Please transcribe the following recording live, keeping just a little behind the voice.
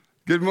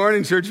Good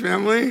morning, church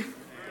family.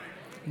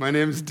 My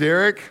name is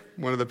Derek,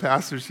 one of the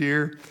pastors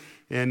here,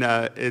 and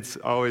it's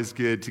always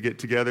good to get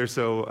together.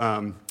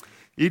 So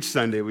each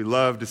Sunday, we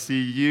love to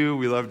see you.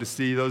 We love to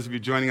see those of you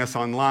joining us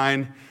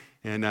online,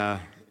 and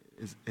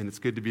it's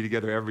good to be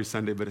together every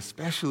Sunday, but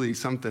especially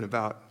something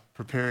about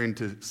preparing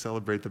to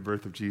celebrate the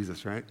birth of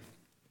Jesus, right?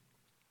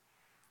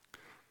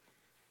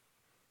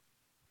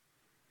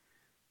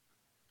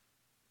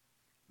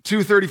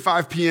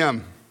 "2:35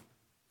 p.m.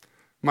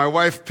 My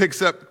wife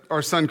picks up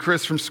our son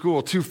Chris from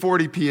school.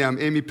 2:40 p.m.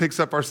 Amy picks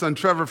up our son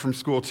Trevor from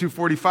school.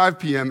 2:45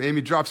 p.m.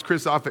 Amy drops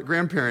Chris off at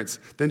grandparents.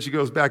 Then she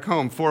goes back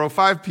home.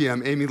 4:05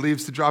 p.m. Amy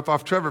leaves to drop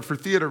off Trevor for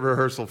theater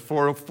rehearsal.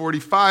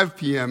 4:45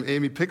 p.m.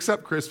 Amy picks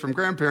up Chris from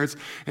grandparents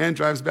and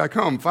drives back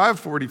home.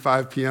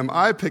 5:45 p.m.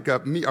 I pick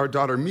up our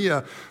daughter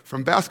Mia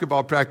from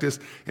basketball practice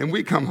and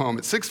we come home.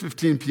 At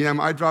 6:15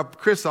 p.m. I drop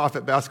Chris off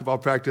at basketball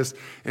practice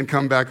and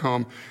come back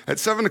home. At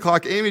 7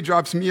 o'clock Amy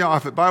drops Mia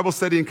off at Bible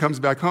study and comes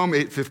back home.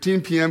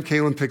 8:15 p.m.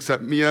 Kaylin picks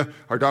up Mia.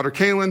 Our daughter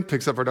Kaylin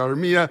picks up our daughter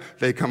Mia.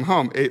 They come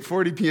home.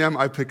 8:40 p.m.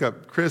 I pick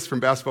up Chris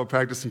from basketball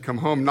practice and come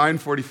home.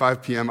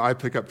 9:45 p.m. I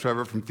pick up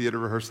Trevor from theater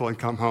rehearsal and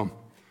come home.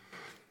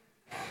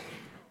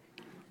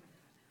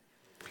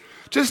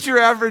 Just your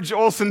average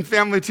Olsen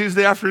family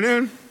Tuesday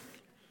afternoon.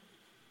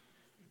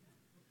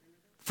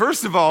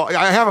 First of all,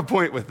 I have a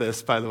point with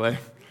this, by the way.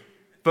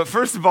 But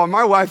first of all,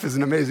 my wife is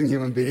an amazing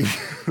human being.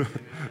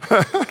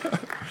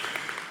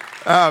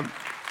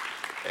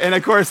 And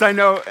of course, I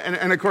know,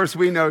 and of course,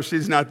 we know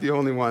she's not the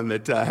only one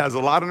that has a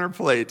lot on her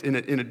plate. In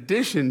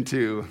addition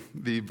to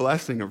the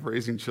blessing of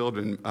raising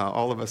children,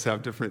 all of us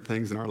have different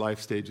things in our life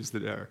stages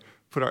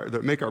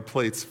that make our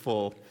plates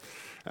full.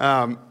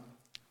 And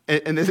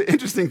the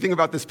interesting thing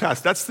about this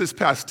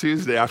past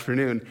Tuesday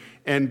afternoon,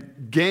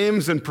 and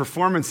games and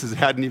performances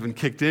hadn't even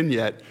kicked in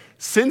yet.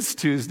 Since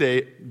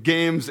Tuesday,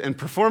 games and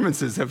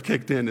performances have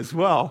kicked in as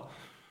well.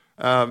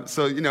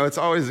 So, it's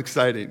always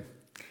exciting.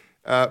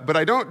 But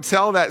I don't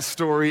tell that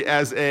story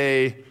as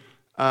a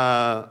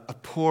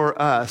poor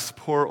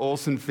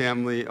Olsen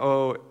family,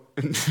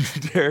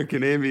 Derek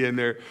and Amy and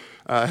their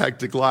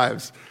hectic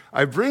lives.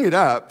 I bring it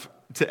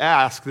up to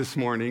ask this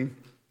morning,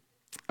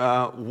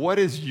 what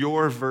is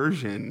your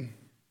version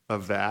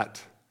of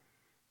that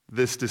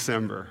this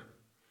December?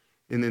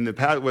 And in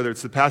whether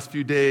it's the past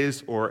few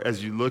days or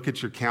as you look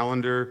at your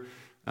calendar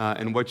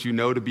and what you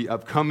know to be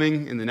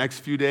upcoming in the next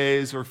few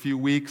days or few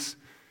weeks,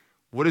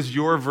 what is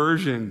your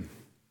version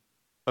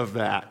of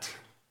that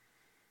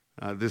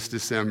this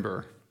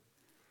December?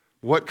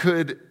 What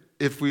could,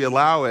 if we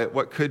allow it,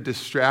 what could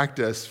distract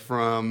us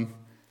from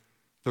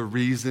the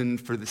reason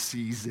for the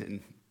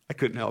season? I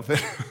couldn't help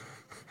it.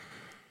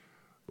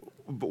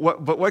 But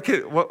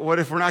what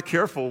if we're not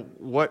careful?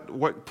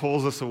 What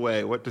pulls us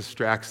away? What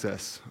distracts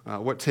us?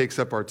 What takes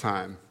up our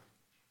time?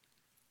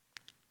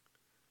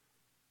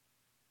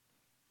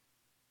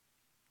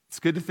 It's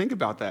good to think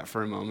about that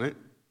for a moment.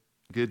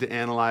 Good to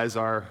analyze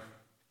our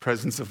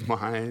presence of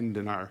mind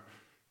and our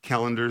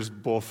calendars,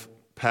 both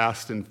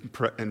past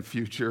and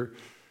future.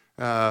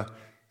 I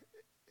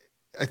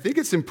think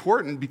it's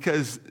important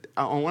because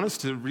I want us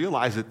to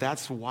realize that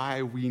that's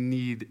why we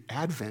need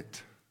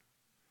Advent.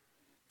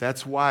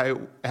 That's why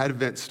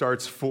Advent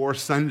starts 4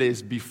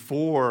 Sundays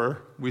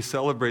before we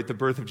celebrate the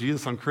birth of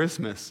Jesus on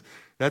Christmas.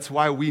 That's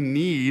why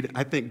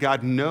I think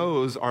God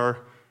knows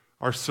our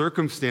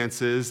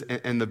circumstances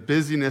and the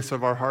busyness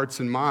of our hearts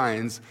and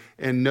minds,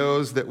 and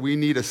knows that we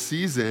need a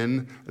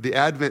season, the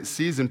Advent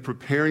season,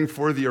 preparing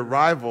for the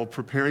arrival,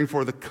 preparing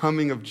for the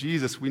coming of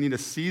Jesus. We need a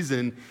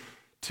season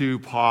to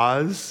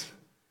pause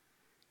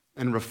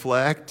and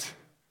reflect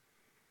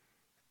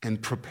and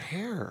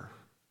prepare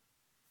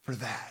for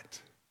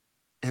that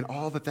and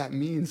all that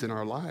means in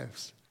our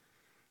lives.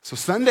 So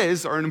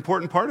Sundays are an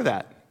important part of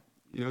that.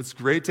 It's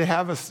great to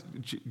have us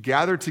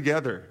gather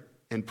together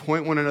and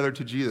point one another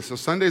to Jesus. So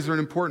Sundays are an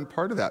important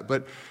part of that.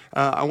 But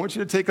I want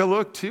you to take a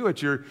look, too,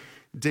 at your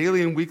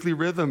daily and weekly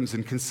rhythms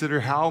and consider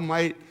how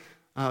might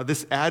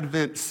this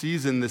Advent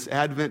season, this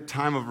Advent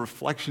time of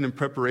reflection and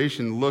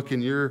preparation look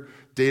in your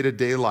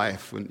day-to-day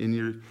life, in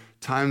your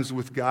times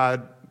with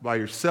God by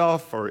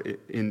yourself or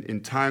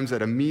in times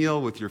at a meal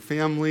with your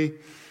family.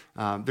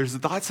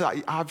 There's lots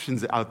of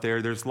options out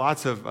there. There's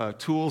lots of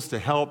tools to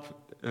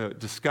help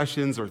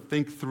discussions or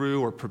think through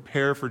or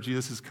prepare for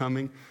Jesus'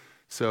 coming.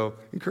 So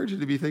I encourage you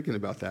to be thinking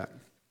about that.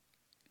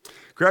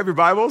 Grab your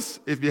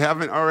Bibles, if you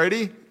haven't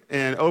already,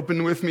 and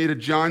open with me to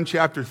John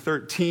chapter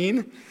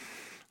 13.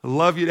 I'd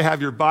love you to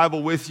have your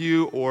Bible with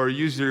you or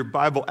use your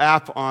Bible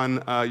app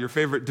on your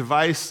favorite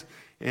device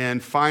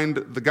and find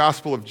the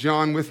Gospel of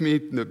John with me.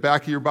 In the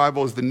back of your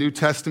Bible is the New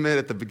Testament.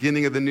 At the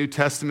beginning of the New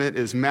Testament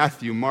is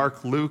Matthew,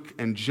 Mark, Luke,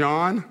 and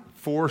John,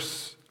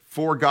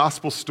 four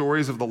gospel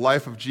stories of the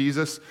life of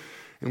Jesus.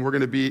 And we're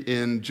going to be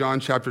in John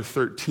chapter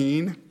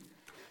 13.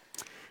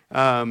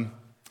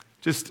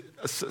 Just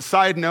a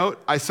side note,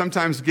 I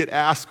sometimes get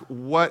asked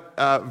what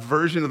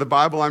version of the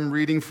Bible I'm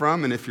reading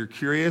from, and if you're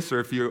curious or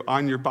if you're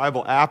on your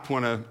Bible app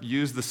want to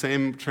use the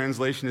same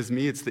translation as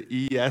me, it's the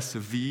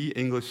ESV,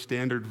 English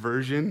Standard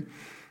Version.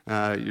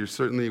 You're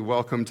certainly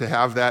welcome to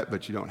have that,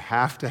 but you don't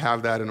have to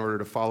have that in order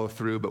to follow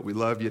through. But we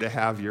love you to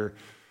have your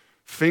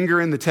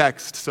finger in the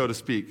text, so to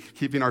speak,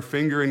 keeping our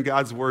finger in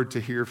God's word to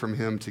hear from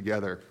him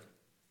together.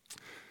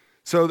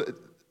 So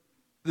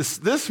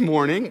this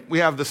morning, we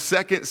have the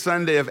second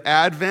Sunday of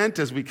Advent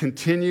as we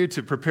continue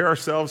to prepare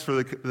ourselves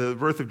for the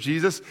birth of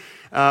Jesus.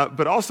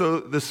 But also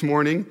this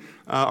morning,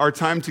 our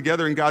time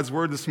together in God's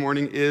Word this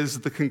morning is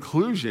the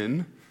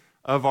conclusion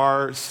of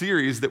our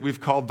series that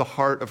we've called The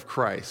Heart of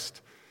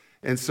Christ.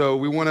 And so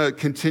we want to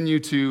continue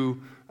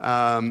to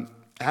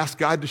ask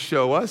God to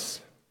show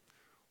us,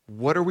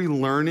 what are we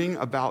learning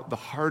about the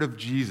heart of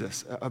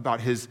Jesus,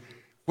 about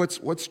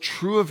what's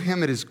true of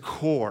him at his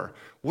core?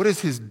 What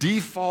is his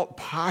default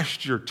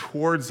posture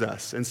towards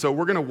us? And so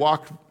we're going to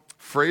walk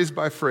phrase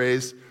by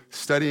phrase,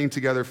 studying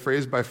together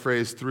phrase by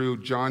phrase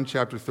through John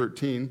chapter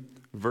 13,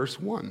 verse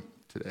 1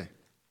 today.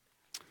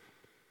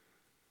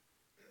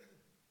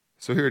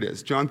 So here it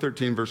is, John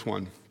 13, verse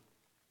 1.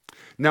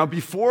 Now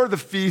before the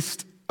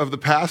feast of the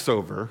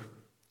Passover,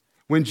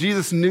 when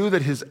Jesus knew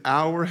that his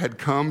hour had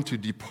come to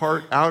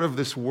depart out of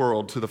this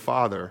world to the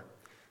Father,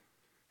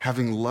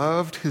 having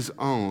loved his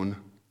own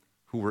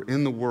who were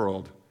in the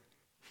world,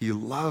 he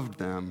loved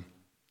them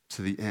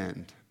to the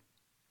end.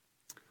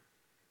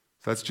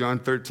 So that's John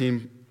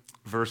 13,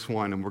 verse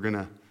 1, and we're going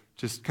to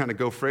just kind of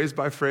go phrase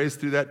by phrase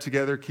through that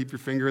together. Keep your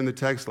finger in the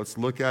text. Let's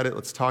look at it.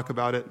 Let's talk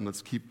about it, and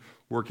let's keep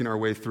working our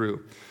way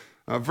through.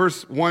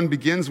 Verse 1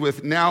 begins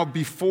with, now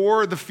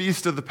before the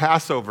feast of the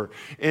Passover.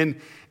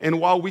 And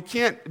while we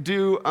can't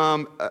do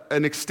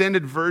an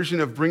extended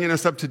version of bringing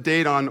us up to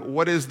date on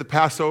what is the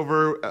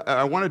Passover,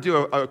 I want to do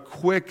a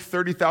quick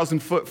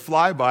 30,000-foot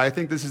flyby. I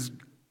think this is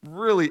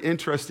really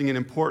interesting and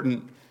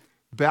important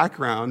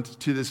background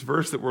to this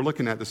verse that we're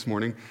looking at this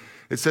morning.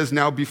 It says,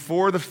 now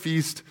before the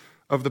feast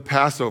of the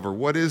Passover.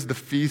 What is the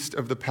feast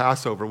of the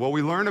Passover? Well,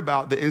 we learn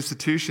about the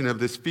institution of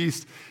this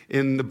feast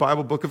in the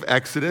Bible book of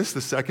Exodus, the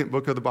second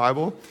book of the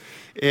Bible.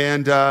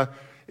 And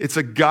it's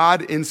a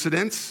God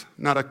incidence,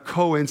 not a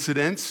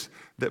coincidence,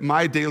 that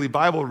my daily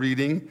Bible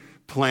reading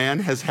plan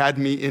has had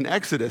me in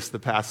Exodus the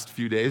past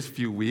few days,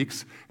 few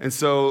weeks. And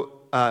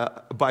so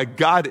by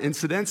God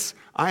incidence,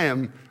 I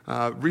am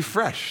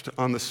refreshed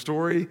on the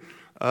story.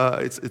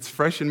 It's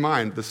fresh in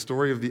mind, the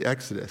story of the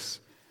Exodus.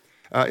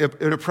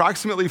 In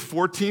approximately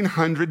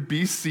 1400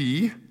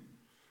 BC,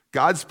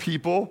 God's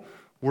people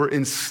were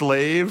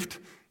enslaved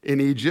in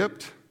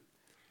Egypt,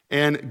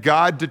 and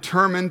God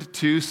determined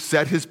to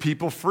set his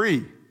people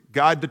free.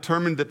 God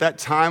determined that that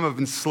time of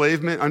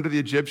enslavement under the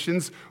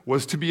Egyptians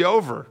was to be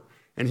over,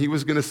 and he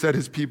was going to set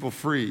his people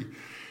free.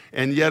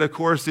 And yet, of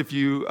course, if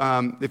you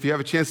have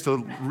a chance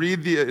to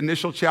read the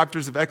initial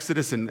chapters of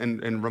Exodus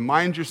and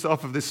remind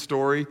yourself of this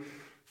story,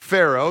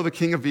 Pharaoh, the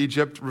king of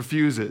Egypt,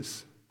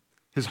 refuses.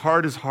 His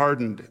heart is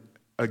hardened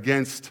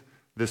against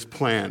this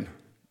plan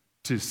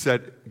to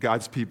set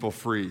God's people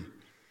free.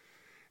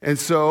 And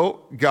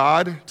so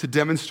God, to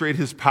demonstrate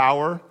his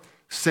power,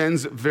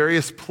 sends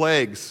various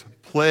plagues,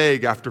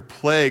 plague after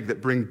plague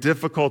that bring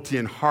difficulty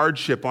and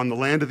hardship on the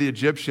land of the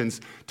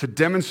Egyptians to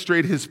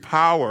demonstrate his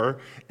power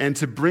and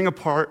to bring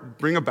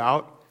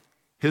about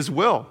his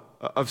will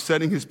of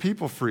setting his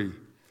people free.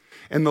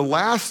 And the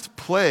last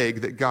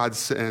plague that God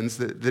sends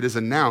that is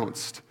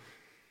announced,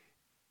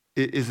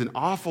 it is an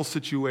awful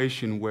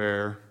situation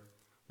where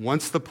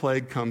once the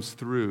plague comes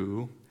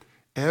through,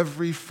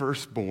 every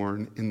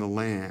firstborn in the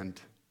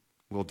land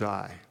will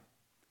die.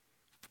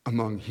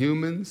 Among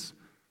humans,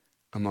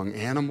 among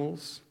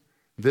animals,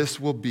 this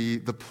will be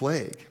the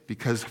plague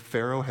because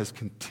Pharaoh has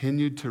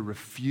continued to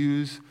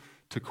refuse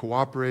to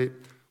cooperate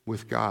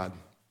with God.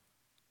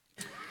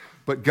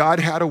 But God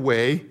had a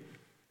way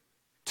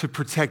to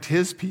protect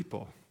his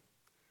people.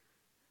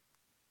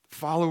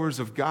 Followers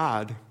of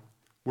God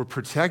were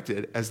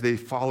protected as they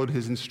followed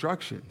his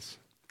instructions.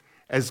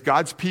 As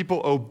God's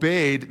people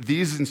obeyed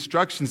these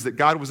instructions that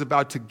God was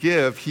about to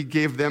give, he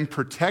gave them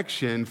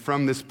protection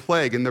from this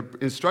plague. And the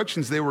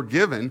instructions they were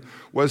given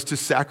was to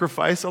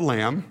sacrifice a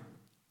lamb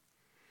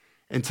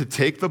and to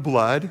take the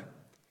blood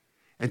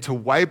and to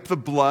wipe the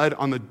blood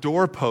on the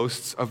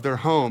doorposts of their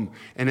home.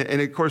 And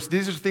of course,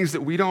 these are things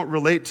that we don't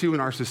relate to in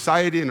our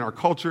society, in our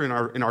culture,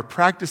 in our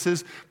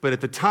practices. But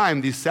at the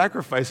time, these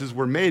sacrifices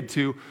were made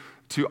to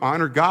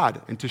honor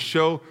God and to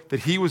show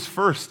that he was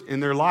first in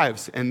their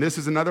lives. And this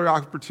is another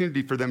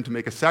opportunity for them to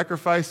make a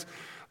sacrifice.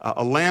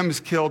 A lamb is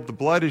killed, the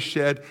blood is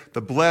shed,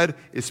 the blood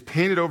is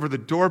painted over the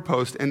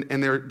doorpost, and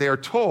they are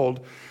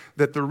told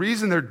that the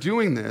reason they're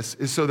doing this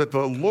is so that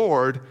the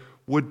Lord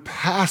would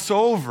pass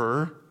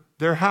over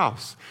their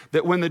house.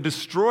 That when the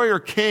destroyer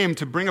came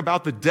to bring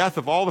about the death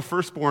of all the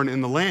firstborn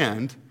in the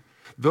land,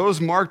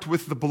 those marked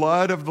with the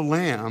blood of the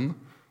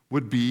lamb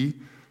would be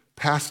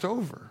passed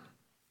over.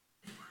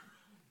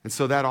 And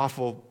so that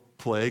awful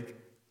plague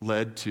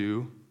led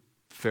to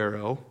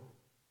Pharaoh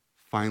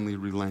finally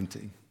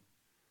relenting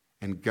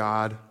and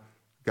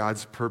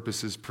God's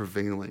purposes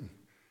prevailing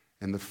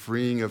and the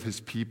freeing of his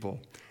people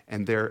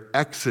and their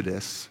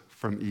exodus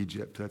from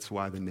Egypt. That's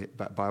why the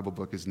Bible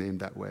book is named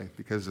that way,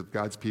 because of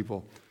God's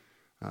people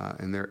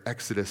and their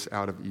exodus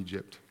out of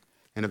Egypt.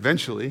 And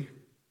eventually,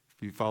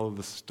 if you follow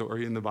the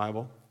story in the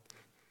Bible,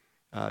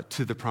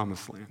 to the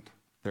promised land.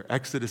 Their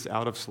exodus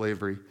out of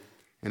slavery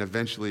and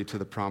eventually to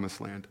the promised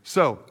land.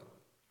 So,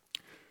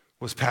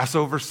 was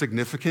Passover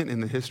significant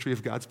in the history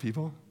of God's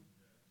people?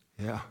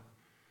 Yeah.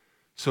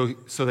 So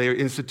they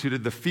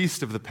instituted the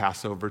feast of the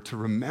Passover to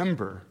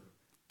remember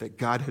that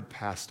God had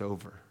passed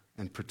over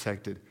and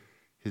protected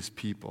his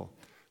people.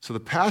 So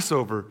the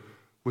Passover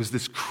was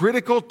this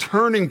critical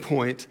turning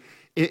point.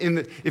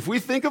 If we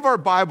think of our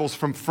Bibles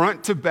from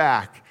front to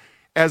back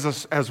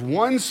as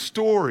one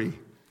story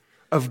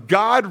of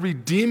God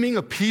redeeming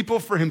a people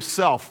for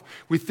himself,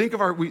 we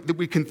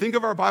can think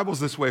of our Bibles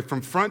this way,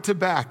 from front to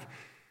back,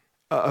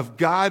 of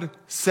God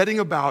setting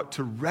about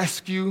to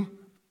rescue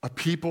a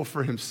people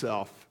for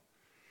himself.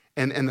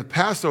 And the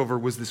Passover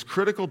was this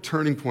critical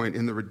turning point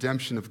in the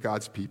redemption of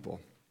God's people.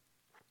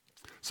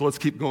 So let's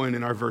keep going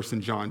in our verse in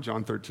John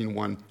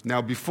 13:1.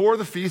 Now, before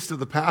the feast of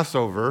the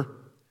Passover,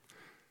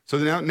 so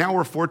now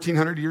we're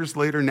 1,400 years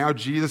later. Now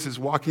Jesus is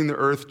walking the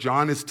earth.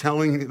 John is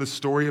telling the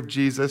story of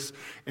Jesus.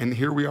 And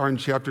here we are in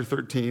chapter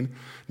 13.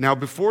 Now,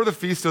 before the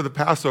feast of the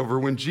Passover,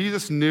 when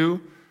Jesus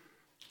knew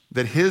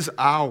that his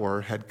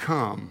hour had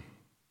come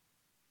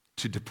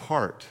to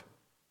depart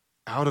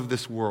out of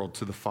this world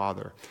to the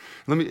Father.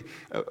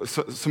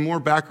 Some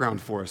more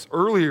background for us.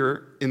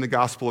 Earlier in the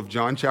Gospel of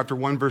John, chapter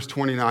 1, verse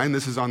 29,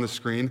 this is on the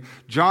screen,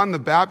 John the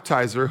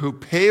Baptizer, who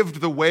paved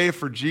the way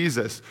for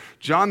Jesus,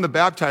 John the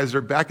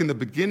Baptizer, back in the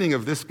beginning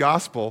of this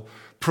Gospel,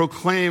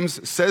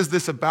 says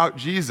this about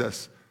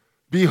Jesus: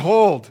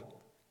 "Behold,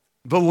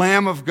 the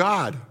Lamb of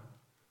God,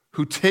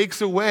 who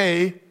takes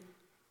away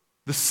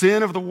the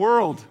sin of the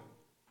world."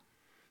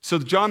 So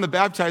John the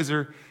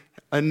Baptizer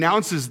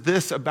announces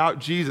this about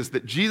Jesus,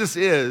 that Jesus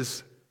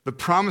is the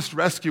promised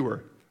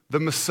rescuer, the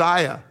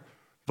Messiah,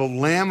 the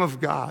Lamb of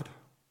God.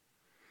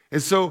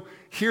 And so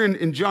here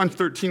in John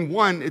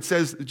 13:1, it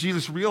says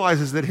Jesus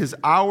realizes that his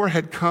hour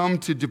had come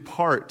to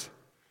depart.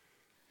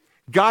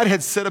 God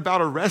had set about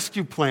a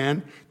rescue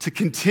plan to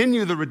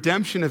continue the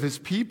redemption of his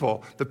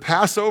people. The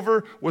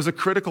Passover was a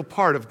critical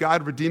part of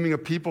God redeeming a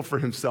people for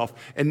himself.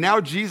 And now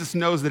Jesus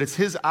knows that it's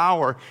his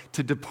hour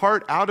to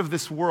depart out of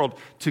this world,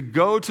 to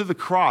go to the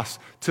cross,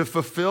 to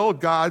fulfill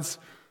God's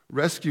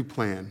rescue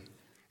plan.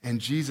 And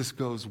Jesus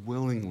goes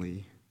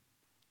willingly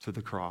to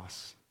the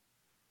cross.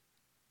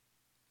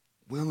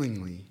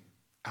 Willingly,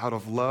 out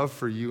of love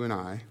for you and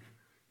I,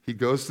 he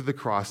goes to the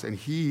cross, and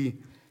he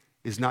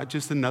is not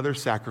just another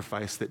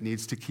sacrifice that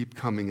needs to keep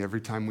coming every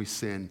time we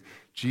sin.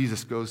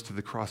 Jesus goes to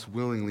the cross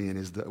willingly and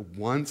is the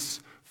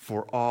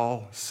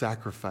once-for-all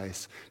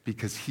sacrifice,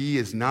 because he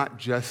is not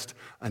just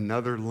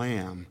another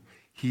lamb.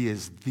 He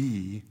is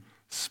the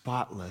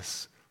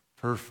spotless,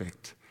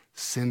 perfect,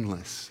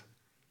 sinless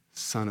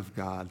Son of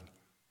God,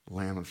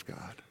 Lamb of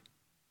God.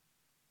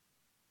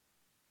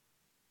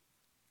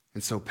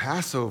 And so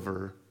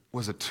Passover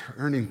was a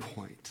turning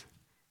point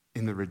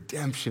in the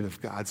redemption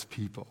of God's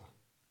people.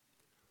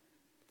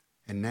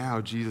 And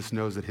now Jesus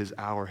knows that his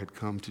hour had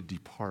come to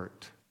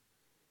depart,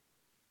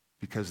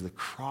 because the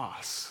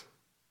cross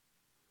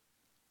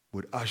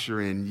would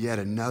usher in yet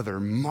another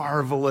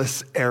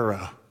marvelous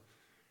era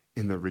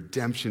in the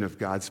redemption of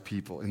God's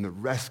people, in the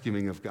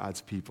rescuing of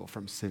God's people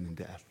from sin and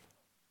death.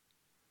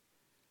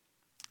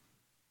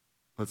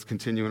 Let's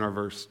continue in our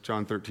verse,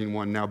 John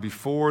 13:1. Now,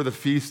 before the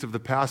feast of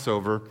the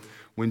Passover,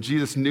 when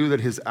Jesus knew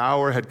that his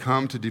hour had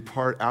come to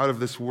depart out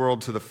of this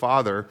world to the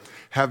Father,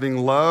 having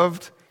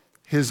loved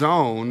his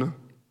own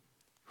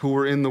who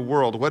were in the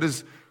world.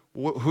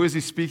 Who is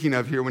he speaking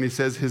of here when he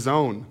says his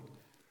own?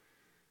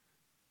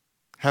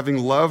 Having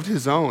loved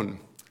his own.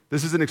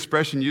 This is an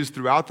expression used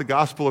throughout the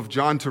Gospel of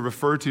John to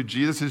refer to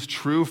Jesus'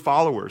 true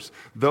followers,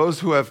 those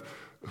who have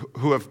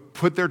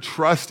put their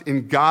trust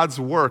in God's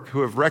work,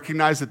 who have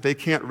recognized that they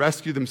can't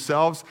rescue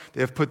themselves.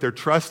 They have put their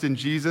trust in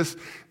Jesus.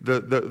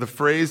 The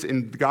phrase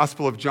in the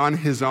Gospel of John,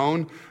 his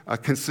own,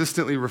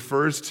 consistently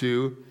refers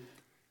to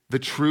the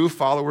true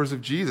followers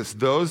of Jesus,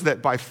 those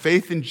that by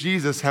faith in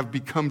Jesus have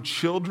become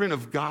children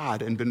of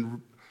God and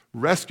been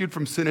rescued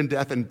from sin and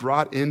death and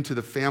brought into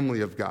the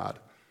family of God.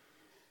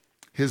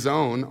 His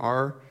own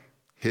are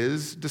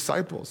his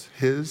disciples,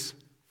 his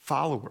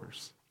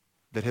followers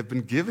that have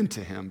been given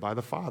to him by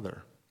the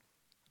Father.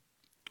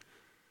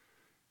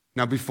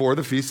 Now, before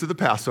the feast of the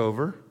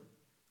Passover,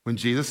 when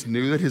Jesus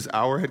knew that his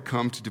hour had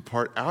come to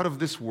depart out of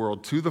this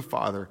world to the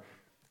Father,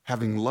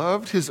 having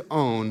loved his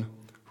own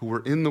who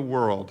were in the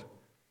world,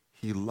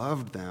 he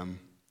loved them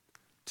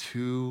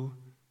to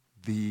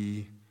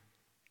the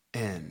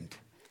end.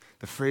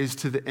 The phrase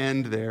 "to the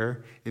end"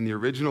 there, in the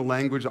original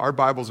language, our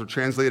Bibles are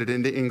translated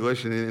into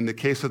English, and in the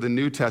case of the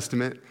New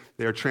Testament,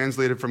 they are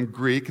translated from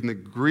Greek. And the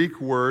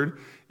Greek word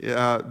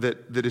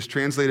that is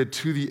translated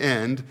 "to the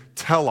end,"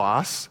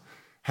 telos,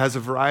 has a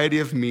variety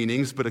of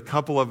meanings, but a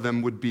couple of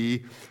them would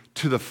be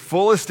to the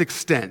fullest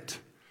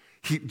extent.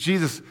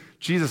 Jesus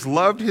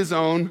loved his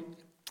own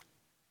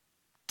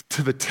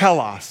to the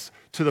telos,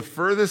 to the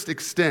furthest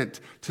extent.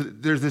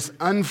 There's this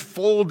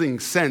unfolding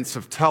sense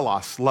of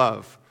telos,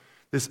 love,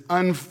 this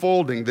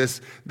unfolding, this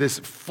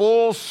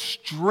full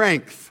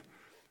strength.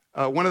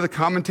 One of the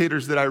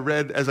commentators that I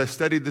read as I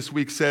studied this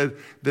week said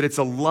that it's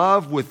a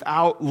love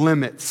without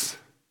limits.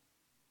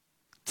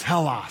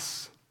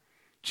 Telos.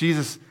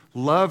 Jesus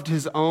loved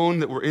his own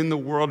that were in the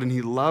world, and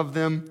he loved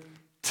them.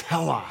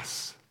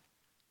 Telos.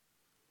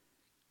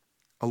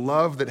 A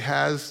love that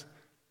has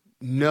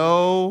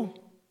no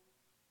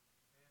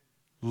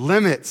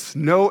limits,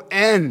 no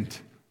end.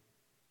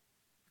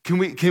 Can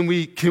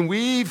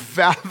we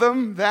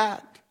fathom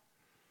that?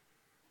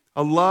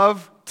 A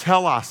love,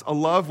 telos, a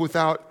love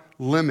without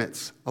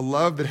limits, a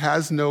love that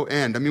has no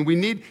end. I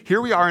mean,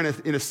 here we are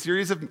in a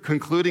series of,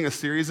 concluding a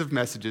series of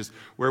messages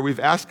where we've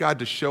asked God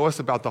to show us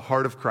about the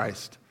heart of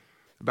Christ,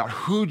 about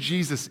who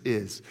Jesus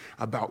is,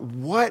 about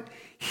what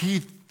he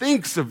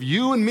thinks of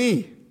you and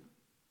me.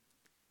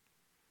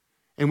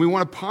 And we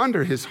want to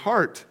ponder his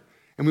heart,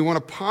 and we want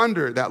to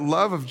ponder that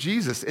love of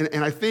Jesus.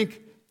 And I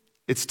think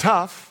it's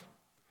tough,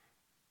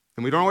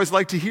 and we don't always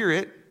like to hear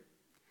it,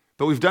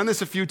 but we've done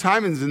this a few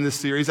times in this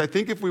series. I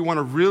think if we want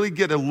to really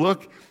get a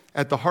look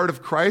at the heart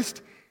of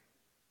Christ,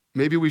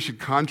 maybe we should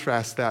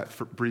contrast that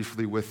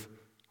briefly with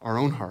our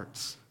own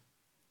hearts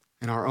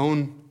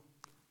and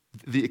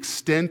the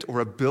extent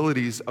or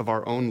abilities of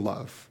our own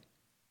love.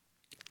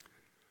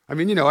 I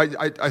mean,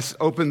 I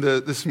opened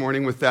this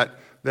morning with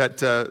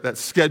that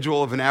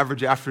schedule of an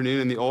average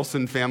afternoon in the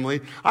Olsen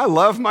family. I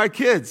love my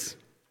kids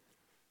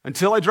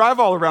until I drive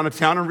all around the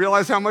town and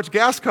realize how much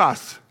gas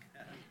costs.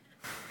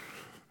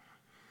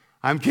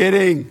 I'm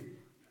kidding.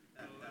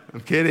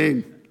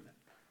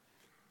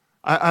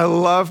 I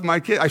love my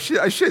kids.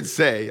 I should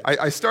say,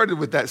 I started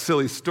with that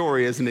silly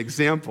story as an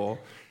example,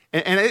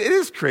 and it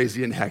is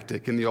crazy and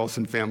hectic in the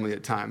Olsen family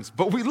at times,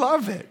 but we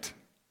love it.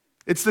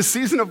 It's the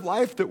season of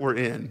life that we're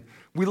in.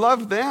 We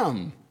love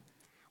them.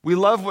 We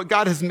love what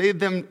God has made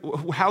them,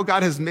 how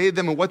God has made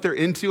them and what they're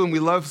into, and we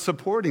love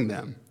supporting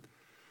them.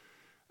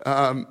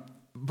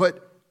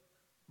 But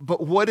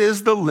what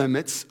is the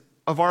limits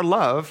of our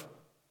love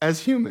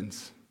as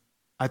humans?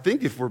 I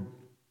think if we're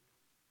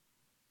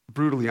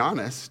brutally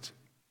honest,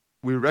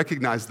 we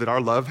recognize that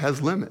our love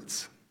has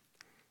limits,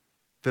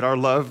 that our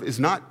love is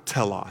not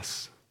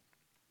telos.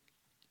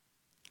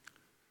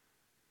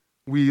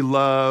 We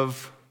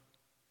love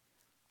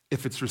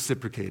if it's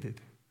reciprocated.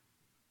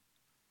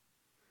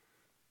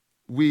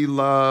 We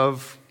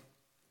love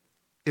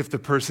if the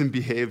person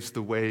behaves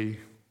the way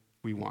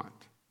we want.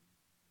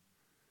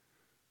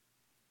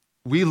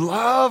 We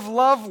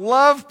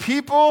love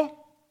people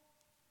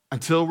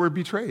until we're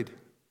betrayed.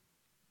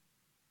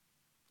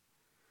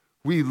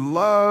 We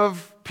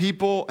love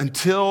people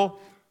until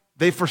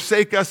they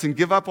forsake us and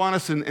give up on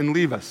us and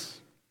leave us.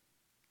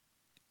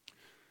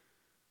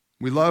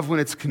 We love when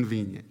it's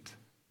convenient.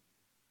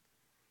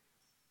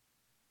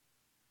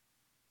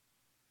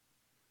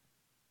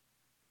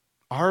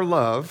 Our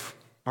love,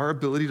 our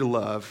ability to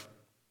love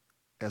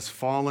as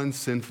fallen,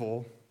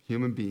 sinful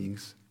human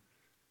beings,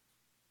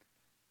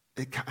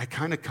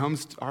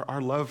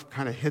 our love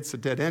kind of hits a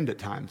dead end at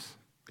times,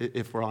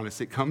 if we're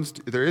honest.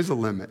 There is a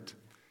limit.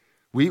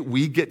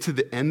 We get to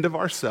the end of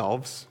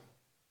ourselves.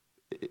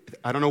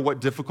 I don't know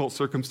what difficult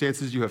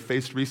circumstances you have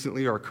faced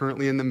recently or are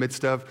currently in the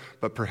midst of,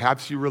 but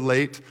perhaps you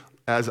relate,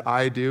 as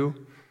I do,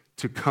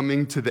 to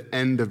coming to the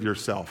end of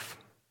yourself.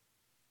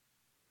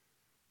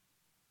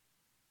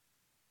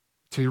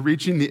 To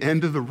reaching the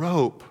end of the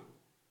rope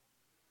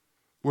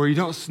where you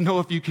don't know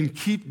if you can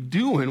keep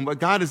doing what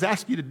God has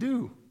asked you to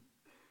do.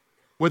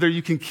 Whether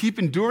you can keep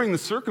enduring the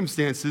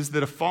circumstances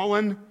that a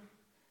fallen,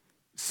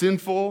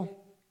 sinful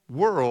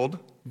world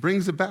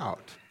brings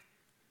about.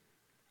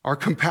 Our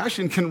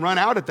compassion can run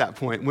out at that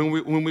point when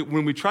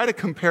we try to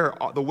compare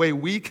the way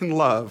we can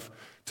love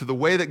to the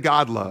way that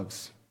God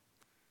loves.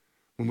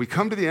 When we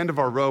come to the end of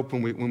our rope,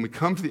 when we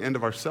come to the end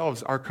of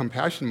ourselves, our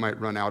compassion might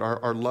run out.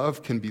 Our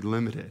love can be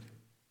limited.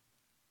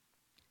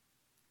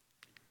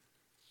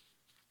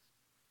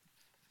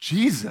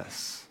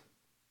 Jesus,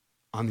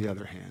 on the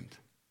other hand,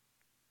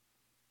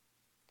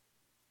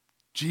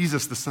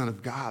 Jesus, the Son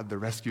of God, the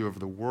rescuer of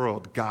the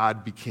world,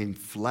 God became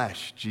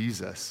flesh,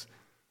 Jesus.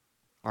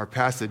 Our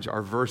passage,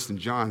 our verse in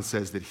John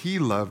says that he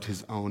loved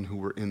his own who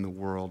were in the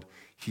world.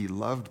 He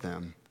loved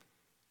them,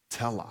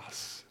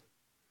 telos.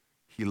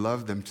 He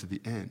loved them to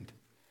the end.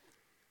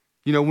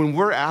 You know, when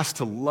we're asked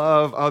to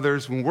love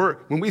others, when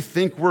we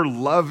think we're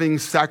loving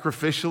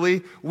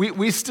sacrificially,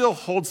 we still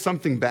hold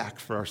something back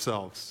for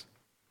ourselves.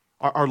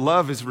 Our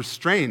love is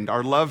restrained.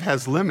 Our love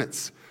has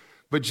limits.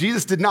 But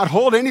Jesus did not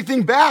hold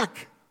anything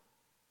back.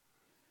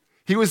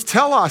 He was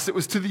telos. It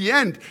was to the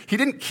end. He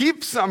didn't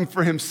keep some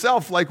for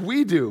himself like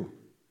we do.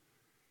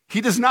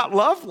 He does not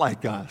love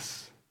like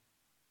us.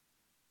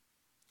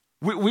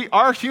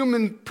 Our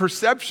human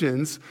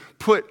perceptions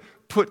put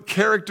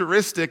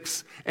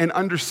characteristics and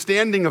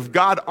understanding of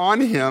God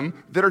on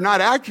him that are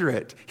not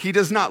accurate. He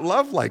does not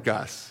love like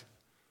us.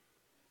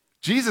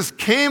 Jesus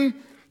came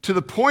to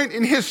the point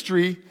in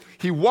history,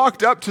 he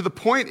walked up to the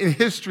point in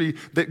history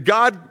that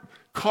God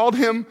called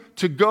him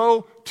to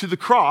go to the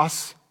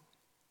cross,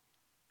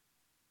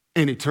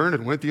 and he turned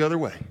and went the other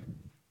way.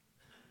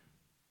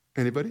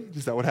 Anybody?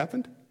 Is that what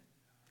happened?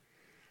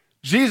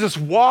 Jesus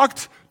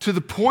walked to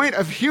the point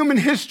of human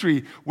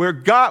history where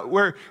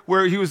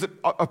he was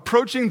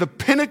approaching the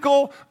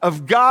pinnacle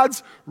of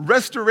God's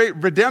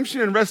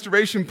redemption and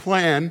restoration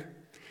plan,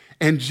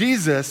 and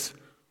Jesus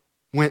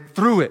went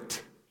through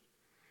it.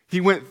 He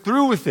went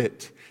through with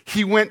it.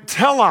 He went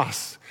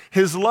telos.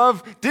 His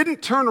love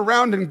didn't turn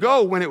around and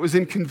go when it was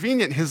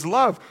inconvenient. His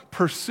love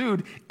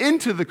pursued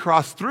into the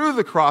cross, through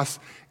the cross,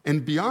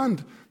 and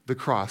beyond the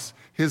cross.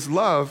 His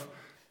love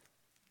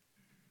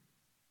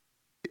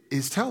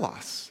is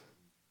telos.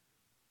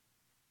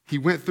 He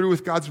went through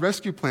with God's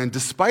rescue plan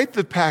despite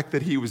the fact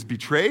that he was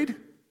betrayed,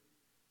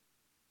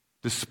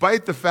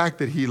 despite the fact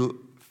that he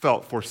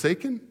felt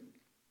forsaken.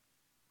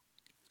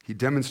 He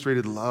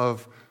demonstrated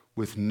love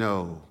with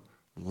no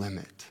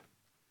limit.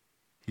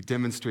 He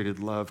demonstrated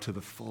love to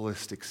the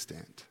fullest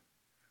extent.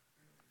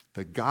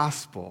 The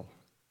gospel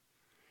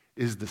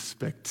is the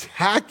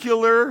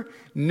spectacular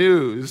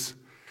news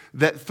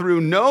that through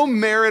no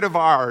merit of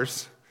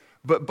ours,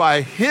 but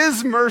by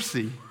his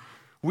mercy,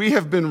 we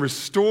have been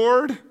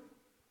restored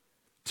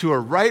to a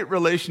right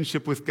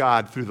relationship with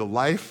God through the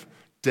life,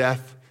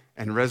 death,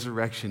 and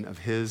resurrection of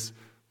his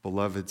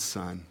beloved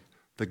Son.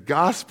 The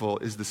gospel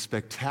is the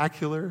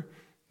spectacular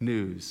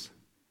news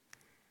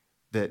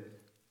that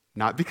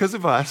not because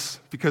of us,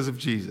 because of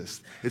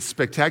Jesus. It's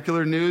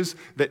spectacular news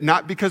that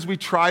not because we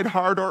tried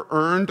hard or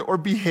earned or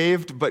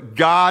behaved, but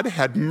God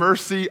had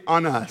mercy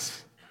on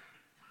us.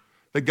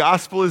 The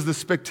gospel is the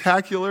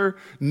spectacular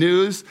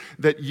news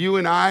that you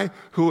and I,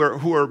 who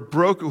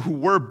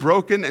were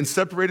broken and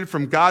separated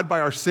from God by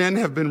our sin,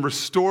 have been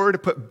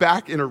restored, put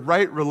back in a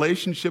right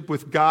relationship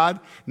with God,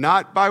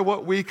 not by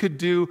what we could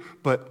do,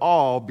 but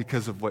all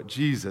because of what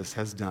Jesus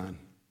has done.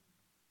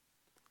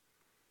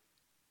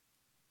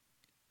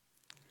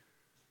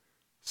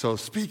 So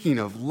speaking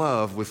of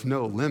love with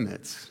no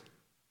limits,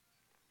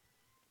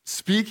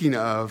 speaking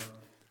of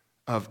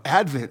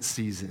Advent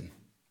season,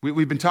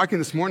 we've been talking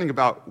this morning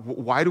about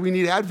why do we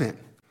need Advent?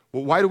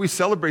 Well, why do we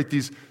celebrate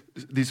these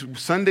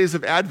Sundays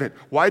of Advent?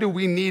 Why do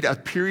we need a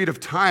period of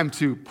time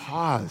to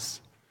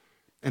pause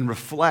and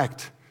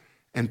reflect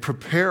and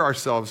prepare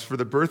ourselves for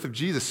the birth of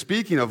Jesus?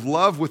 Speaking of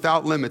love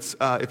without limits,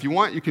 if you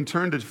want, you can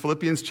turn to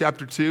Philippians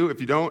chapter 2.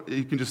 If you don't,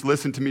 you can just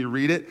listen to me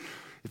read it.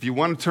 If you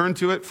want to turn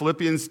to it,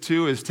 Philippians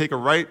 2 is take a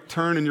right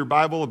turn in your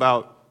Bible,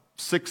 about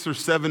 6 or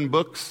 7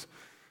 books.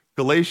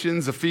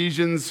 Galatians,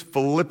 Ephesians,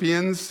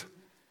 Philippians.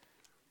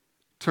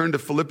 Turn to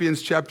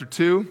Philippians chapter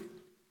 2.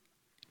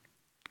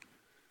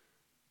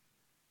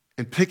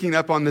 And picking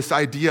up on this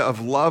idea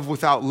of love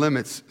without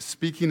limits,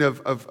 speaking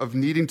of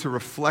needing to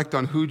reflect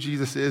on who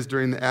Jesus is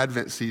during the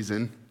Advent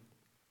season,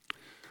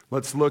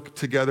 let's look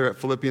together at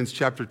Philippians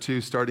chapter 2,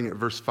 starting at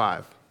verse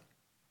 5.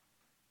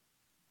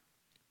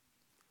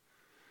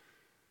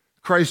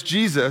 Christ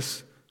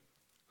Jesus,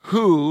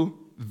 who,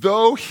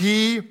 though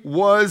he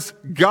was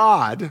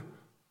God,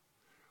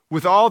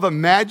 with all the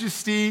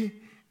majesty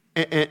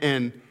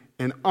and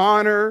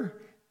honor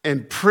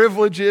and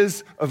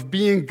privileges of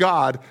being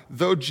God,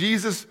 though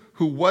Jesus,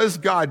 who was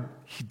God,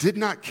 he did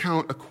not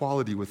count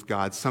equality with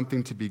God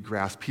something to be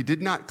grasped. He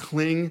did not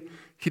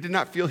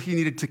feel he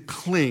needed to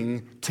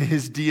cling to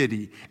his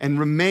deity and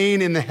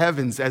remain in the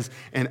heavens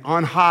and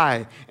on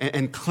high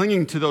and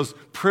clinging to those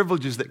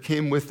privileges that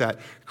came with that.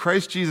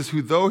 Christ Jesus,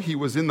 who though he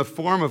was in the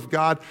form of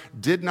God,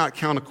 did not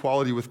count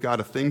equality with God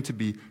a thing to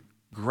be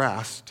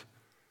grasped,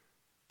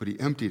 but he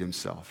emptied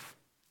himself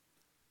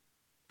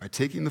by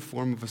taking the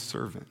form of a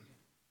servant,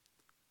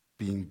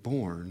 being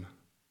born.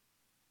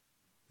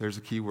 There's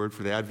a key word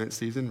for the Advent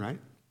season, right?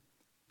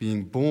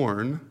 Being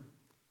born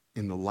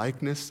in the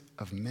likeness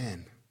of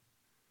men.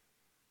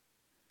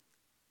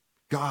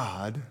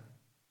 God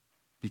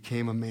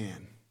became a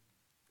man.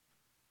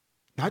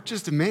 Not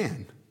just a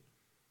man.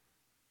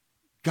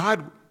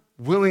 God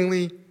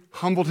willingly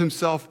humbled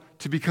himself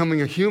to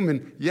becoming a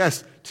human.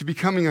 Yes, to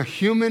becoming a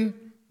human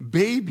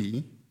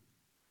baby.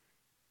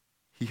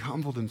 He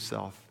humbled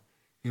himself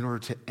in order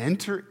to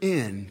enter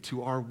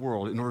into our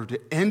world, in order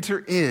to enter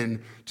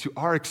into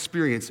our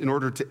experience, in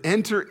order to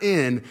enter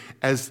in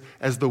as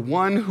the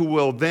one who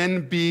will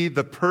then be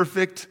the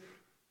perfect,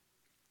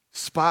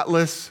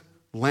 spotless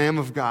Lamb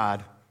of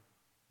God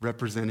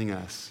representing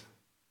us.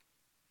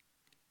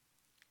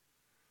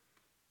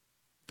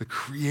 The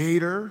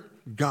Creator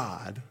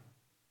God,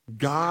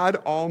 God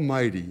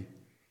Almighty,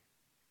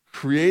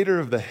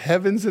 creator of the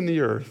heavens and the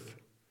earth,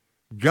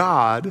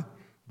 God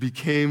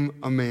became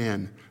a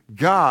man.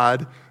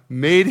 God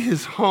made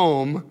his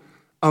home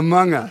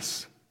among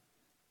us.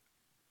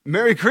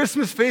 Merry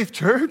Christmas, Faith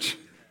Church.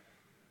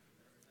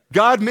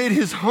 God made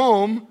his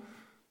home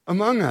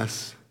among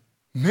us.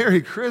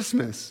 Merry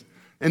Christmas.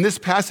 And this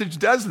passage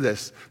does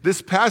this.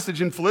 This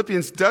passage in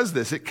Philippians does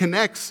this. It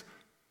connects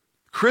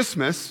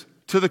Christmas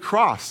to the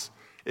cross.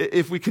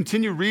 If we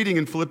continue reading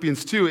in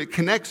Philippians 2, it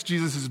connects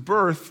Jesus'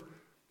 birth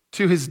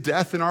to his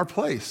death in our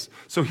place.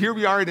 So here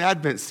we are in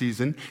Advent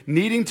season,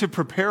 needing to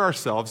prepare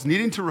ourselves,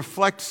 needing to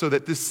reflect so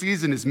that this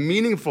season is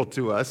meaningful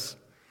to us.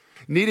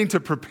 needing to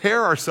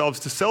prepare ourselves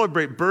to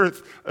celebrate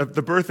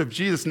the birth of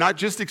Jesus, not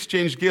just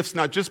exchange gifts,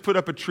 not just put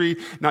up a tree,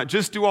 not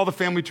just do all the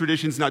family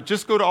traditions, not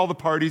just go to all the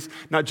parties,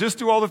 not just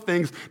do all the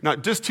things,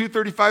 not just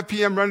 2:35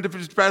 p.m. run to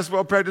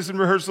basketball practice and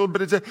rehearsal,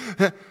 but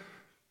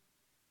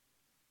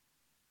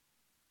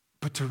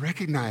to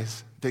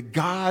recognize that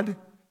God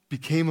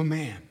became a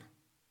man.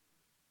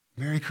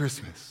 Merry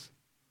Christmas.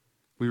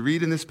 We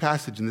read in this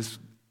passage, and this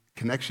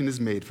connection is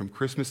made from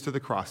Christmas to the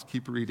cross.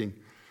 Keep reading.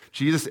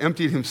 Jesus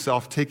emptied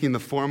himself, taking the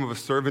form of a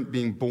servant,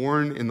 being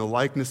born in the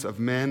likeness of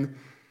men,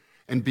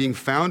 and being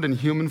found in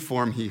human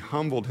form, he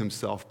humbled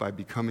himself by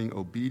becoming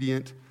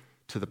obedient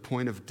to the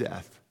point of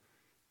death,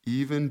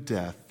 even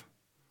death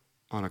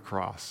on a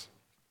cross.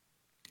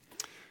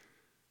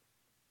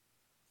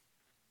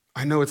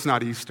 I know it's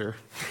not Easter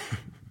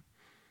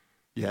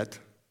yet.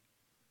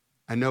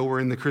 I know we're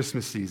in the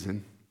Christmas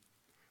season.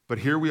 But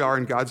here we are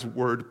in God's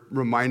word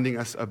reminding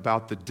us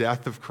about the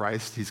death of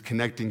Christ. He's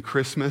connecting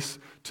Christmas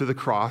to the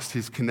cross.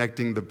 He's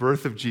connecting the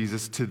birth of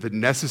Jesus to the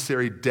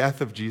necessary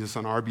death of Jesus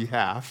on our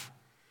behalf.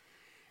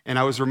 And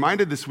I was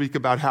reminded this week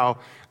about how,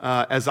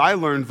 as I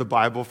learned the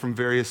Bible from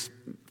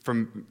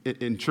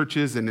in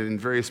churches and in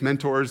various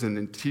mentors and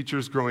in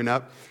teachers growing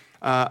up,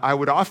 I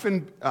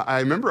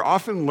remember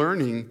often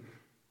learning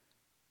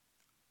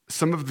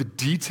some of the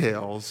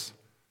details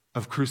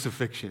of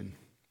crucifixion.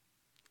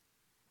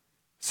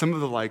 Some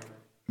of the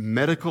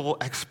medical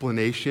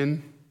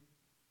explanation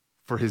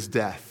for his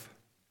death.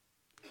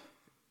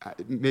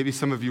 Maybe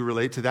some of you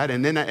relate to that.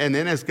 And then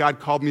as God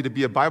called me to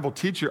be a Bible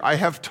teacher, I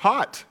have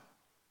taught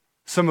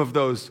some of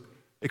those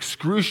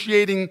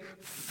excruciating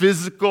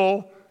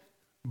physical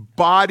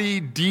body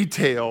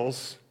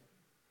details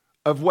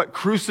of what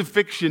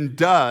crucifixion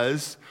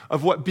does,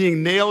 of what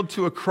being nailed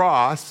to a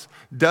cross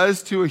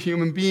does to a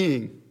human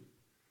being.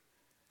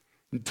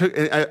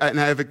 And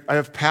I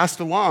have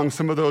passed along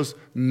some of those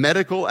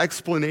medical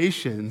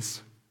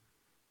explanations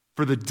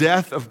for the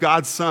death of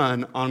God's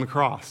Son on the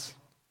cross.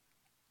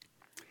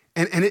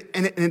 And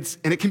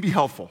it can be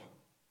helpful.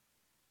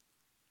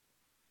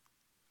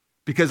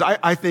 Because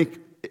I think,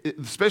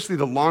 especially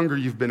the longer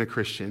you've been a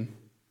Christian,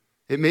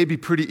 it may be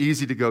pretty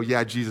easy to go,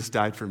 yeah, Jesus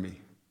died for me.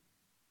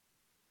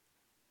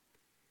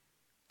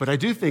 But I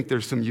do think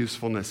there's some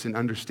usefulness in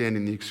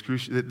understanding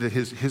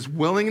his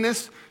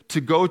willingness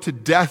to go to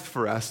death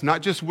for us,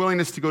 not just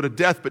willingness to go to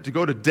death, but to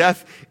go to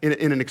death in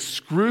an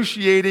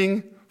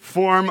excruciating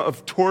form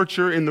of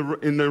torture in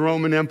the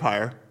Roman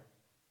Empire.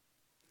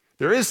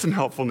 There is some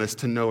helpfulness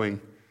to knowing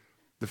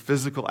the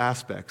physical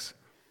aspects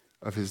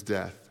of his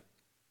death.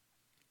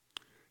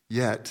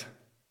 Yet,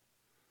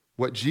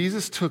 what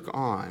Jesus took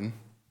on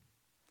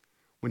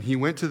when he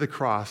went to the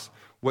cross,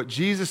 what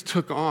Jesus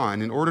took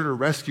on in order to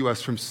rescue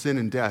us from sin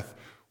and death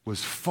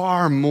was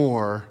far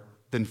more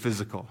than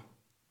physical.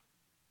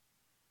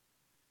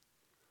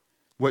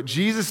 What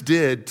Jesus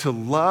did to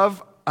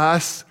love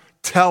us,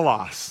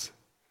 telos.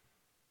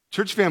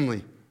 Church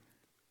family,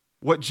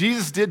 what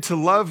Jesus did to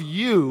love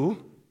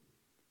you,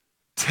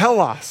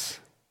 telos,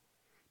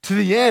 to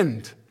the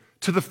end,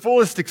 to the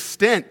fullest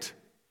extent.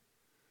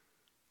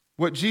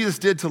 What Jesus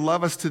did to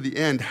love us to the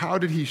end, how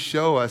did he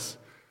show us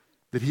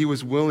that he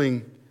was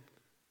willing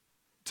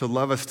to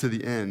love us to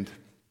the end?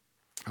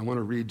 I want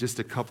to read just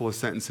a couple of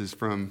sentences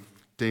from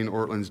Dane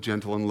Ortland's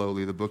Gentle and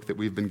Lowly, the book that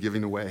we've been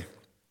giving away.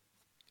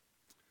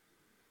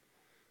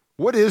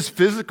 What is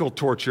physical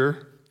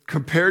torture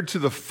compared to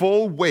the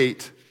full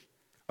weight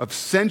of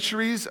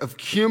centuries of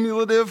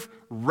cumulative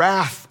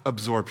wrath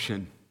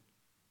absorption?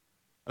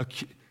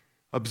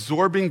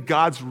 Absorbing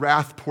God's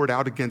wrath poured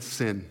out against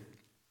sin.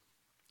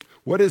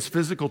 What is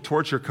physical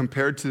torture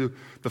compared to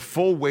the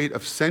full weight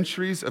of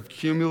centuries of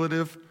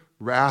cumulative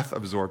wrath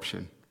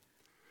absorption?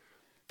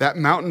 That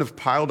mountain of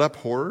piled up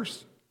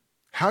horrors?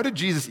 How did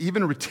Jesus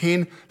even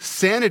retain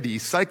sanity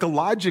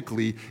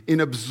psychologically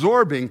in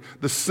absorbing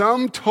the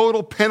sum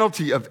total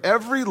penalty of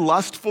every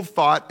lustful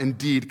thought and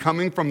deed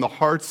coming from the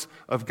hearts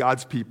of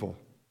God's people?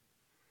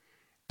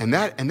 And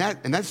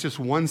that's just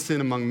one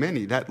sin among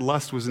many. That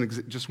lust was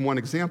just one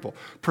example.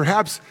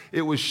 Perhaps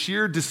it was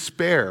sheer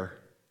despair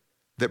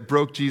that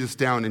broke Jesus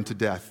down into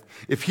death.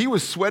 If he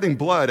was sweating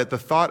blood at the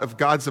thought of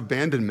God's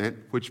abandonment,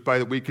 which by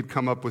the way we could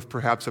come up with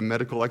perhaps a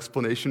medical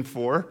explanation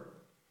for,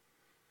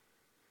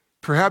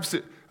 perhaps,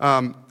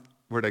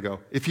 where'd I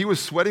go? If he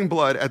was sweating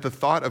blood at the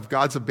thought of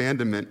God's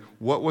abandonment,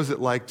 what was it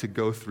like to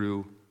go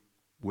through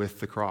with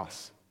the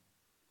cross?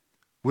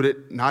 Would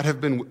it not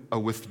have been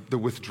the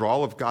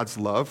withdrawal of God's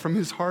love from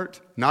his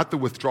heart, not the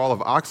withdrawal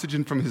of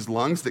oxygen from his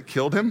lungs that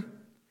killed him?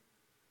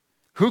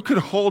 Who could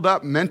hold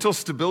up mental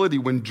stability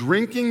when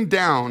drinking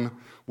down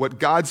what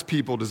God's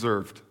people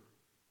deserved?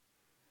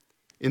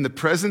 In the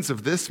presence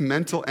of this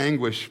mental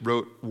anguish,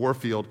 wrote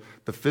Warfield,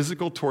 the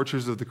physical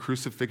tortures of the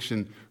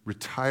crucifixion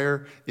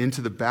retire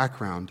into the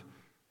background,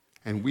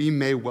 and we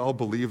may well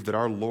believe that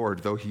our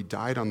Lord, though he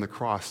died on the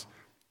cross,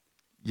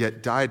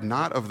 yet died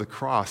not of the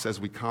cross, as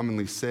we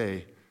commonly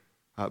say,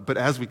 but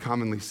as we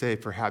commonly say,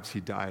 perhaps he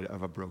died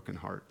of a broken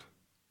heart.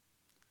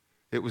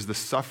 It was the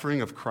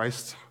suffering of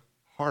Christ's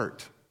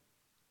heart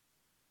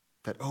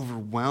that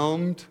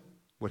overwhelmed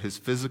what his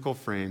physical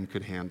frame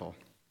could handle.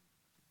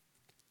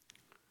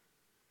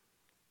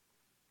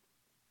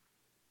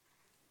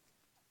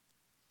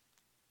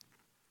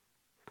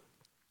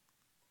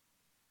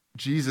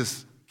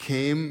 Jesus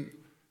came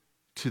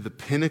to the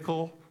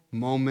pinnacle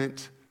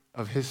moment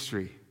of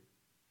history.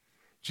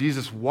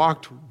 Jesus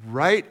walked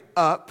right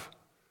up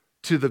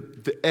to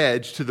the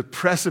edge, to the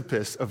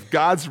precipice of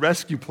God's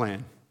rescue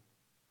plan.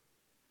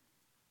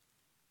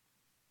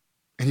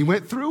 And he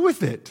went through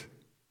with it.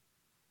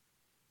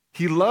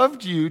 He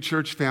loved you,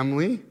 church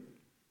family.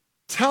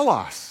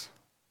 Telos.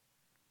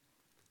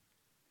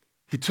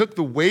 He took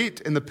the weight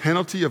and the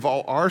penalty of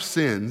all our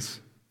sins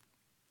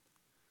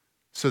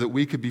so that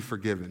we could be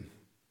forgiven.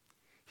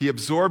 He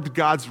absorbed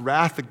God's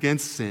wrath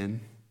against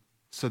sin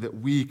so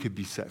that we could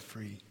be set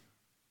free,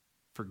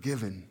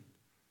 forgiven,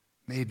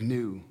 made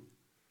new,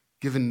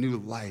 given new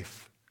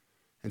life,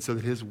 and so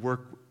that his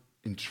work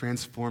in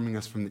transforming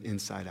us from the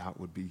inside out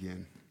would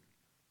begin.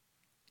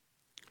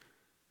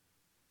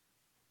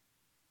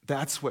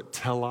 That's what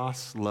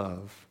telos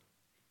love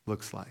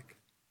looks like.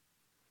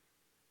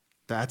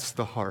 That's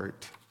the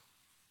heart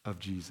of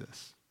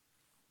Jesus.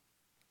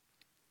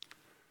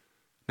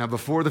 Now,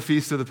 before the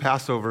feast of the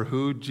Passover,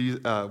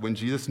 when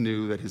Jesus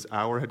knew that his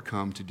hour had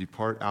come to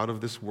depart out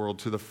of this world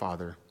to the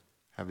Father,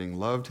 having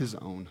loved his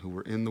own who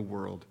were in the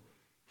world,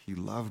 he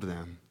loved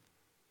them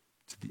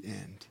to the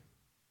end.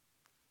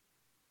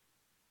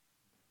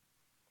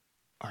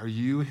 Are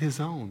you his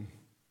own?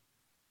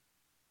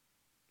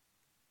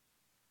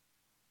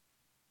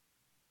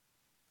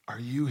 Are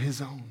you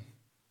his own?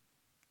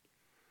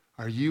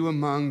 Are you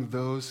among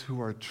those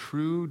who are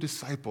true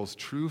disciples,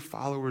 true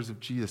followers of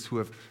Jesus, who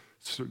have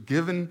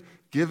given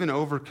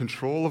over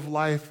control of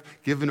life,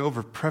 given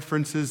over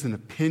preferences and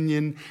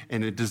opinion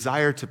and a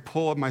desire to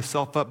pull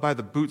myself up by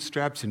the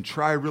bootstraps and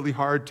try really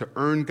hard to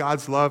earn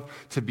God's love,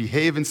 to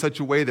behave in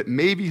such a way that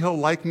maybe he'll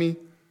like me?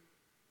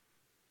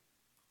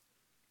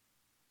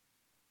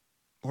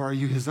 Or are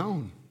you his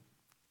own?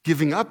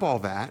 Giving up all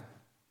that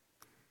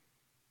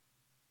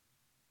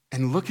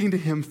and looking to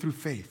him through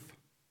faith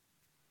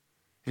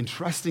and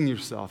trusting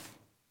yourself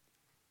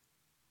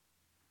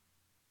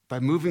by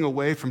moving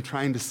away from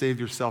trying to save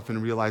yourself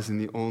and realizing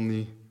the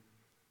only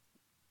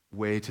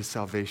way to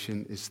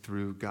salvation is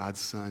through God's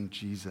Son,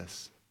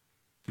 Jesus,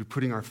 through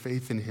putting our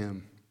faith in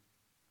him,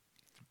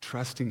 through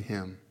trusting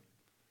him.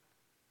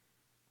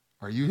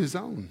 Are you his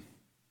own?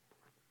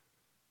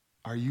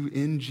 Are you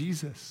in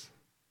Jesus?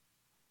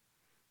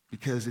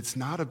 Because it's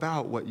not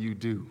about what you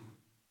do.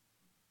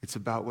 It's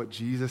about what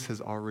Jesus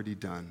has already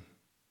done.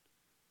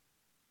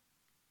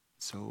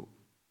 So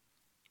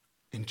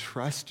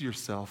entrust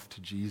yourself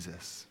to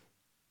Jesus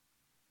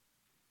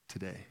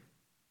today.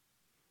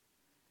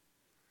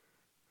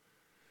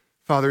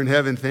 Father in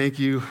heaven, thank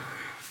you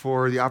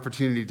for the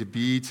opportunity to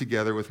be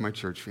together with my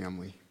church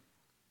family.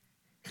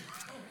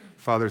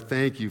 Father,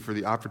 thank you for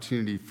the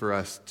opportunity for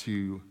us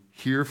to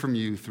hear from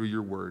you through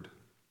your word.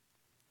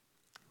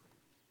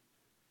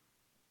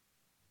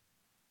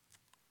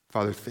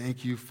 Father,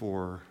 thank you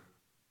for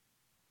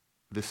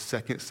this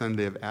second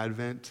Sunday of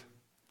Advent,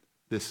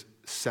 this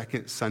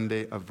second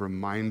Sunday of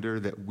reminder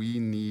that we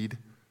need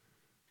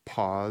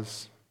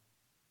pause,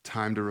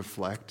 time to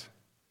reflect,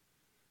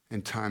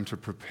 and time to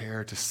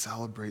prepare to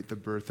celebrate the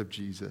birth of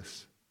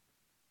Jesus.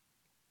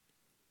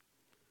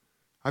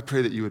 I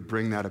pray that you would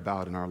bring that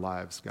about in our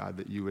lives, God,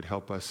 that you would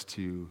help us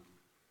to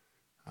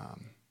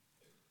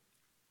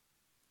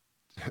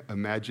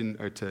imagine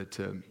or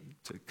to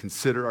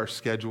consider our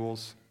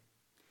schedules,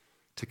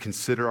 to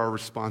consider our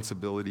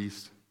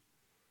responsibilities,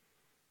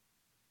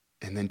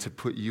 and then to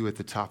put you at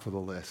the top of the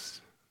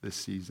list this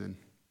season.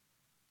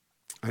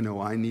 I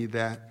know I need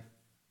that.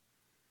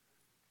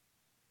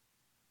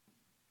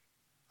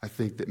 I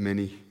think that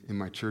many in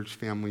my church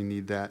family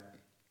need that.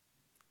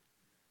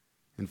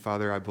 And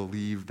Father, I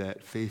believe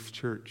that Faith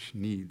Church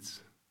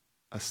needs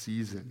a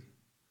season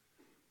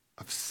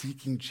of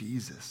seeking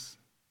Jesus,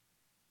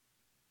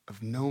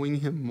 of knowing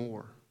him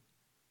more,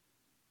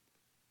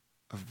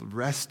 of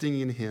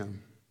resting in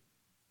him,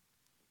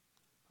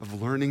 of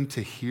learning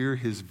to hear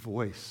his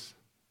voice.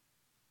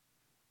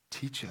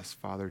 Teach us,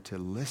 Father, to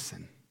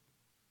listen.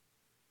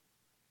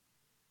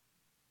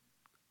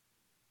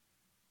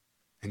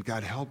 And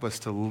God, help us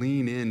to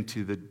lean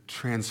into the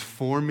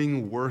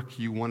transforming work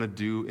you want to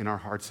do in our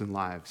hearts and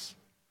lives.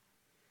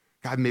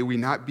 God, may we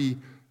not be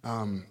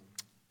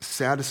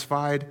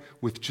satisfied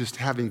with just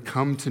having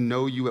come to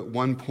know you at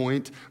one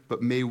point,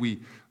 but may we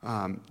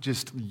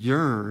just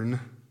yearn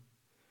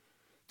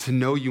to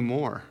know you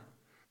more.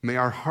 May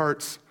our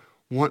hearts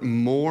want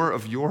more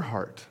of your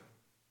heart.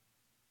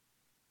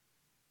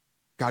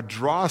 God,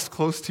 draw us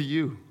close to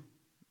you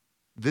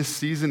this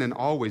season and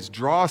always.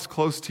 Draw us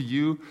close to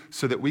you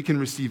so that we can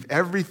receive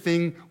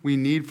everything we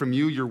need from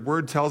you. Your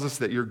word tells us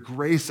that your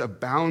grace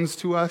abounds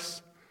to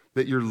us,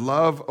 that your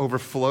love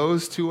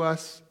overflows to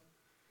us.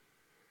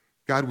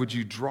 God, would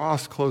you draw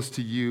us close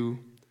to you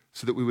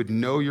so that we would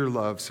know your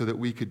love, so that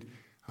we could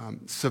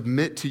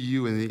submit to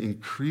you in the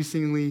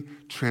increasingly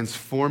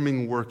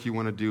transforming work you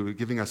want to do,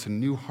 giving us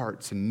new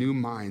hearts and new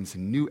minds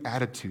and new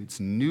attitudes,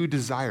 new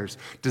desires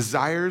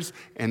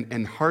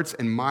and hearts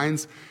and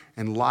minds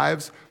and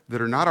lives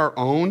that are not our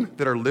own,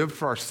 that are lived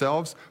for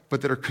ourselves,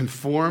 but that are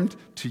conformed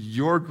to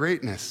your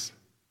greatness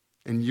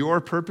and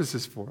your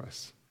purposes for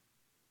us.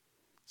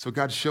 So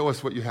God, show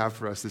us what you have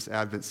for us this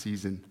Advent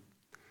season,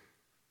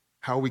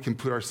 how we can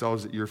put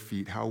ourselves at your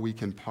feet, how we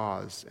can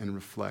pause and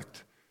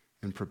reflect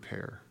and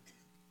prepare.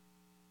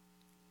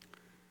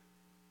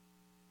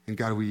 And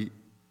God, we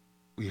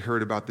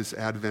heard about this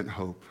Advent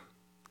hope.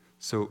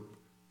 So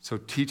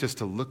teach us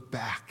to look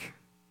back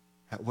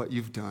at what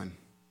you've done,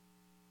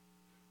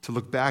 to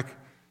look back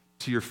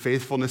to your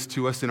faithfulness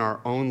to us in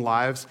our own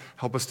lives.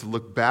 Help us to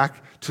look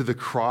back to the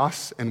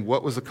cross and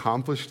what was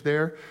accomplished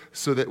there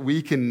so that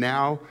we can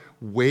now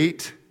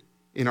wait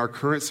in our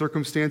current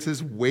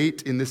circumstances,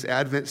 wait in this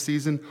Advent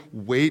season,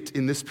 wait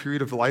in this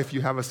period of life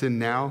you have us in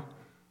now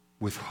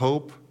with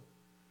hope,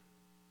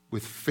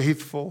 with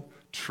faithful,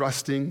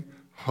 trusting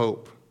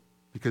hope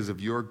because of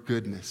your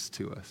goodness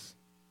to us.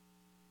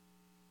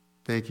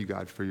 Thank you,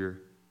 God, for your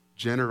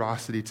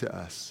generosity to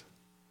us.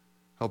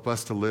 Help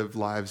us to live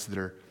lives that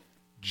are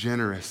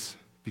generous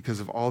because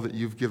of all that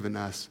you've given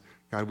us.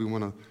 God, we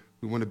want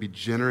to be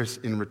generous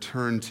in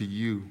return to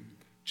you,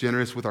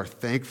 generous with our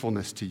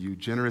thankfulness to you,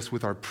 generous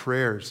with our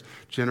prayers,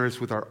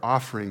 generous with our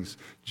offerings,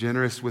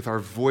 generous with our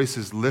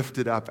voices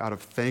lifted up out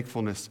of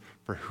thankfulness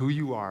for who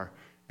you are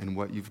and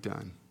what you've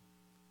done.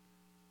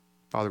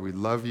 Father, we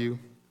love you.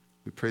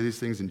 We pray these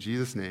things in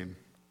Jesus' name.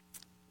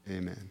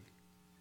 Amen.